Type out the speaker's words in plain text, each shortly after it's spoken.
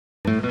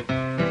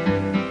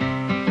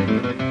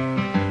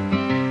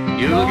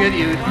You'll get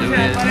used to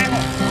it.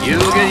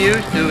 You'll get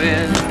used to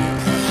it.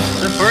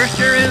 The first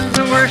year is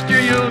the worst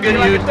year, you'll get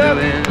used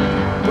to it.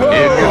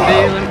 If you're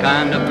feeling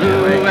kind of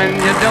blue and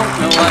you don't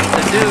know what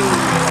to do,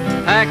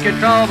 pack your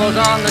troubles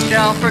on the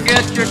shelf,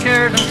 forget your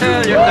cares and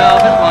tell yourself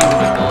it's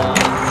wonderful.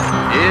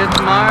 It's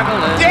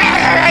marvelous. You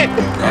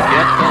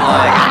get to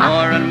like it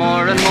more and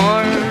more and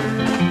more.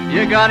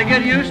 You gotta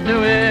get used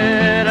to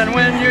it, and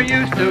when you're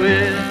used to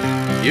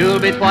it,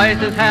 you'll be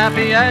twice as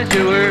happy as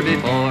you were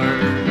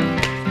before.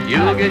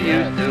 You'll get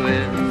used to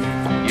it.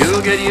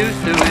 You'll get used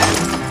to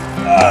it.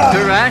 To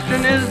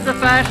ration is the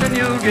fashion,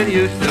 you'll get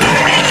used to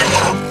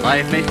it.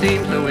 Life may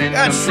seem so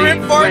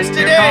incomplete when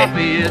your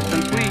coffee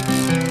isn't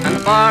sweet,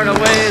 and far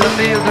away the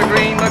fields are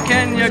green, but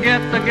can you get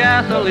the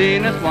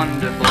gasoline? It's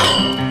wonderful.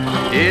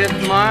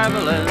 It's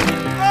marvelous.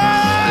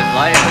 This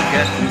life is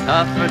getting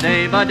tougher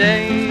day by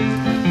day.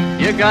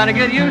 You gotta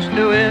get used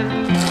to it,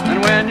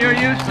 and when you're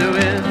used to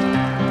it,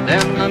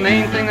 then the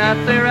main thing that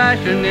they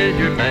ration is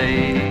your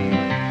pay.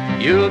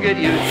 You'll get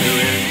used to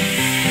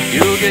it.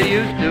 You'll get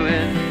used to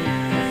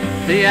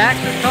it. The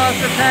access cost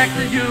of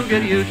taxes, you'll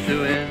get used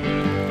to it.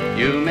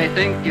 You may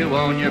think you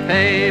own your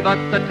pay, but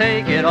they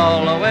take it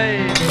all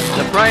away.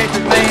 The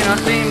prices may not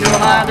seem too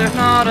high, there's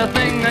not a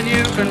thing that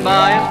you can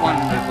buy. It's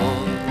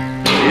wonderful,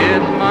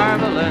 it's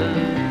marvelous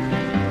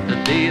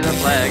to see the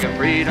flag of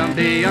freedom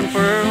be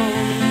unfurled.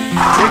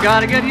 You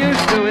gotta get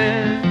used to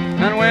it,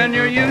 and when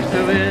you're used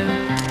to it,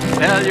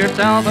 tell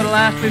yourself at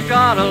last we've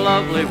got a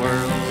lovely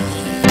world.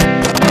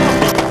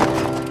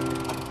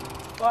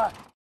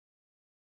 What?